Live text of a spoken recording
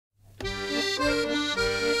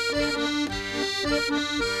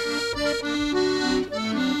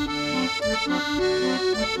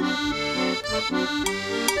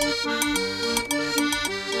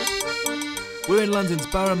We're in London's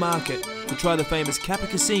Borough Market to try the famous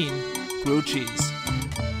Kappacasein grilled cheese.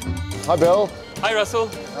 Hi Bill. Hi Russell.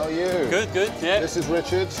 How are you? Good, good, yeah. This is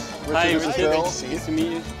Richard. Hi This is Richard, Bill. nice to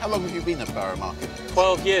meet you. How long have you been at Borough Market?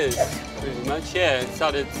 12 years, pretty much, yeah. It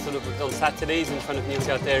started sort of on Saturdays in front of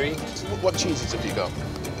Newcastle Dairy. What cheeses have you got?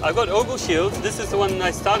 I've got Ogleshield. This is the one I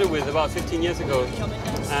started with about 15 years ago.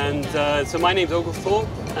 And so my name's Oglethorpe,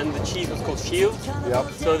 and the cheese was called Shield. Yep.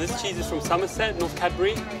 So this cheese is from Somerset, North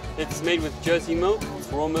Cadbury. It's made with Jersey milk, it's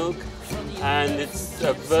raw milk, and it's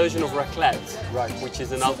a version of Raclette, Right. which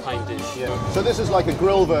is an Alpine dish. Yeah. So this is like a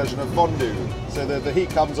grill version of fondue. So the heat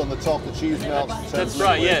comes on the top, the cheese melts. That's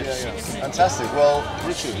right, liquid. yes. Yeah. Fantastic. Well,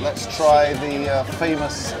 Richard, let's try the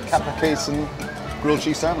famous Kappacasein grilled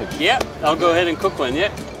cheese sandwich. Yeah, I'll go ahead and cook one, yeah.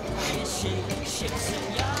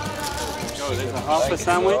 Go, there's a half a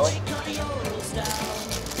sandwich.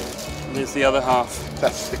 And there's the other half.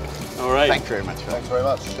 Fantastic. All right. Thank you very much. Thanks very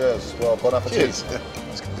much. Cheers. Well, bon appetit. Cheers.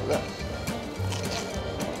 Let's go do that.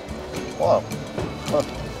 Wow. Huh.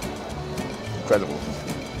 Incredible.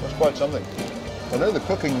 That's quite something. I know the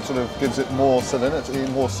cooking sort of gives it more salinity,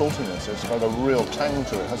 more saltiness. It's got a real tang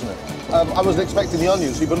to it, hasn't it? I wasn't expecting the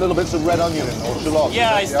onions. You put little bits of red onion in, or shallot.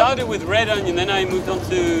 Yeah, I started with red onion, then I moved on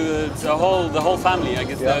to the whole family. I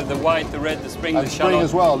guess Yeah. the white, the red, the spring, And the spring shallot.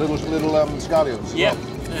 as well, little scallions. as Yeah,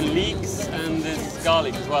 well. and leeks, and there's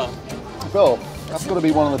garlic as well. Bill, that's got to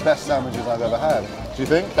be one of the best sandwiches I've ever had. Do you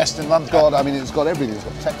think? Best in London. I mean, it's got everything. It's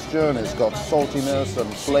got texture and it's got saltiness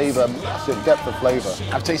and flavour, massive depth of flavour.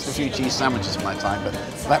 I've tasted a few cheese sandwiches in my time, but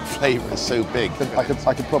that flavour is so big. I could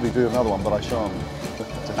probably do another one, but I shan't.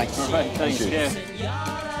 Thank you. Right, thanks, you.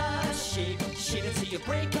 yeah. Shake it till you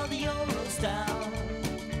break all the old rules down.